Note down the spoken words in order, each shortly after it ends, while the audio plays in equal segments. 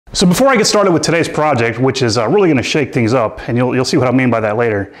So before I get started with today's project, which is really going to shake things up, and you'll see what I mean by that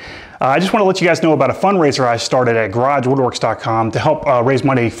later, I just want to let you guys know about a fundraiser I started at GarageWoodworks.com to help raise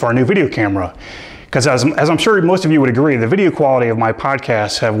money for a new video camera. Because as I'm sure most of you would agree, the video quality of my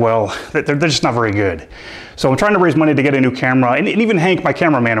podcasts they're just not very good. So I'm trying to raise money to get a new camera, and even Hank, my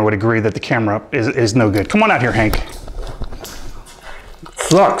cameraman, would agree that the camera is no good. Come on out here, Hank.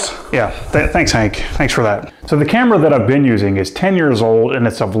 Sucks. Yeah, thanks Hank, thanks for that. So the camera that I've been using is 10 years old and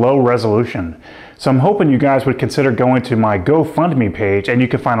it's of low resolution. So I'm hoping you guys would consider going to my GoFundMe page, and you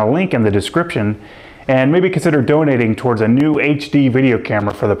can find a link in the description, and maybe consider donating towards a new HD video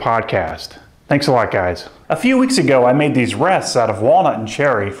camera for the podcast. Thanks a lot, guys. A few weeks ago, I made these rests out of walnut and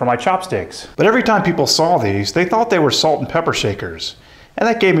cherry for my chopsticks. But every time people saw these, they thought they were salt and pepper shakers. And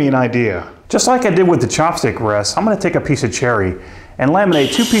that gave me an idea. Just like I did with the chopstick rests, I'm gonna take a piece of cherry and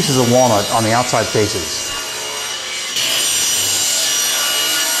laminate 2 pieces of walnut on the outside faces.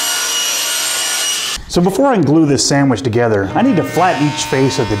 So before I can glue this sandwich together, I need to flatten each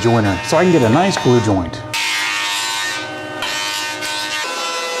face of the joiner so I can get a nice glue joint.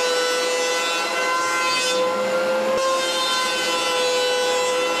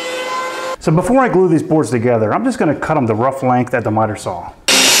 So before I glue these boards together, I'm just going to cut them the rough length at the miter saw.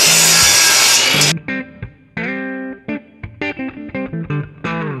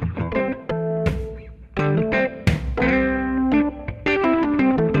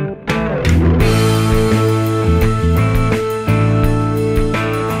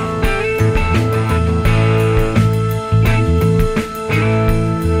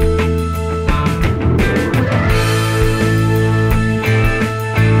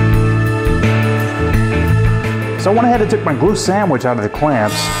 So I went ahead and took my glue sandwich out of the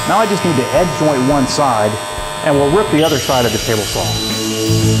clamps. Now I just need to edge joint one side, and we'll rip the other side of the table saw.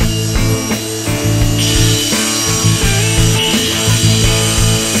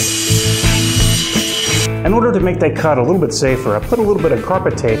 In order to make that cut a little bit safer, I put a little bit of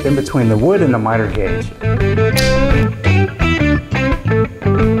carpet tape in between the wood and the miter gauge.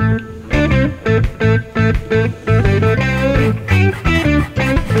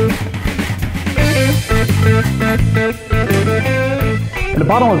 In the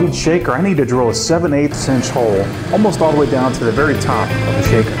bottom of each shaker, I need to drill a 7/8 inch hole, almost all the way down to the very top of the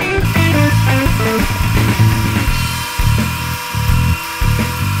shaker.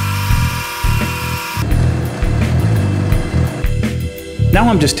 Now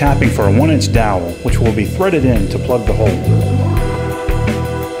I'm just tapping for a 1-inch dowel, which will be threaded in to plug the hole.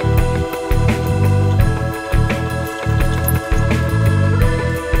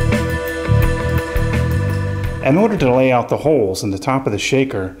 In order to lay out the holes in the top of the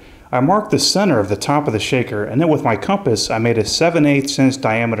shaker, I marked the center of the top of the shaker, and then with my compass I made a 7/8 inch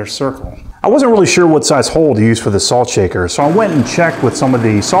diameter circle. I wasn't really sure what size hole to use for the salt shaker, so I went and checked with some of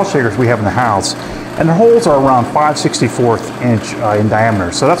the salt shakers we have in the house, and the holes are around 5/64 inch in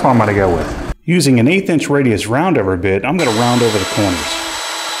diameter, so that's what I'm going to go with. Using an 1/8 inch radius roundover bit, I'm going to round over the corners.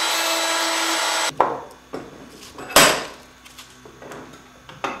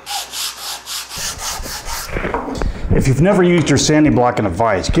 If you've never used your sanding block in a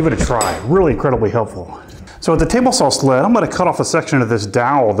vise, give it a try. Really incredibly helpful. So with the table saw sled, I'm going to cut off a section of this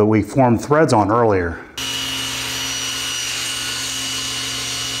dowel that we formed threads on earlier.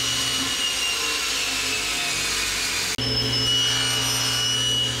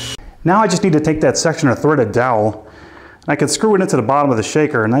 Now I just need to take that section of threaded dowel, and I can screw it into the bottom of the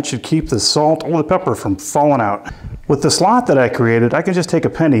shaker, and that should keep the salt or the pepper from falling out. With the slot that I created, I can just take a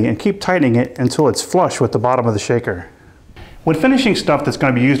penny and keep tightening it until it's flush with the bottom of the shaker. When finishing stuff that's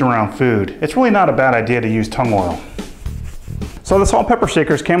going to be used around food, it's really not a bad idea to use tung oil. So the salt and pepper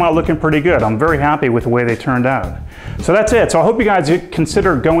shakers came out looking pretty good. I'm very happy with the way they turned out. So that's it. So I hope you guys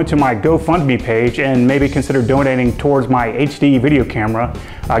consider going to my GoFundMe page and maybe consider donating towards my HD video camera.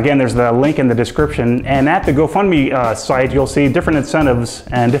 Again, there's the link in the description, and at the GoFundMe site you'll see different incentives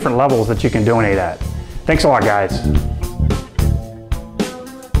and different levels that you can donate at. Thanks a lot, guys.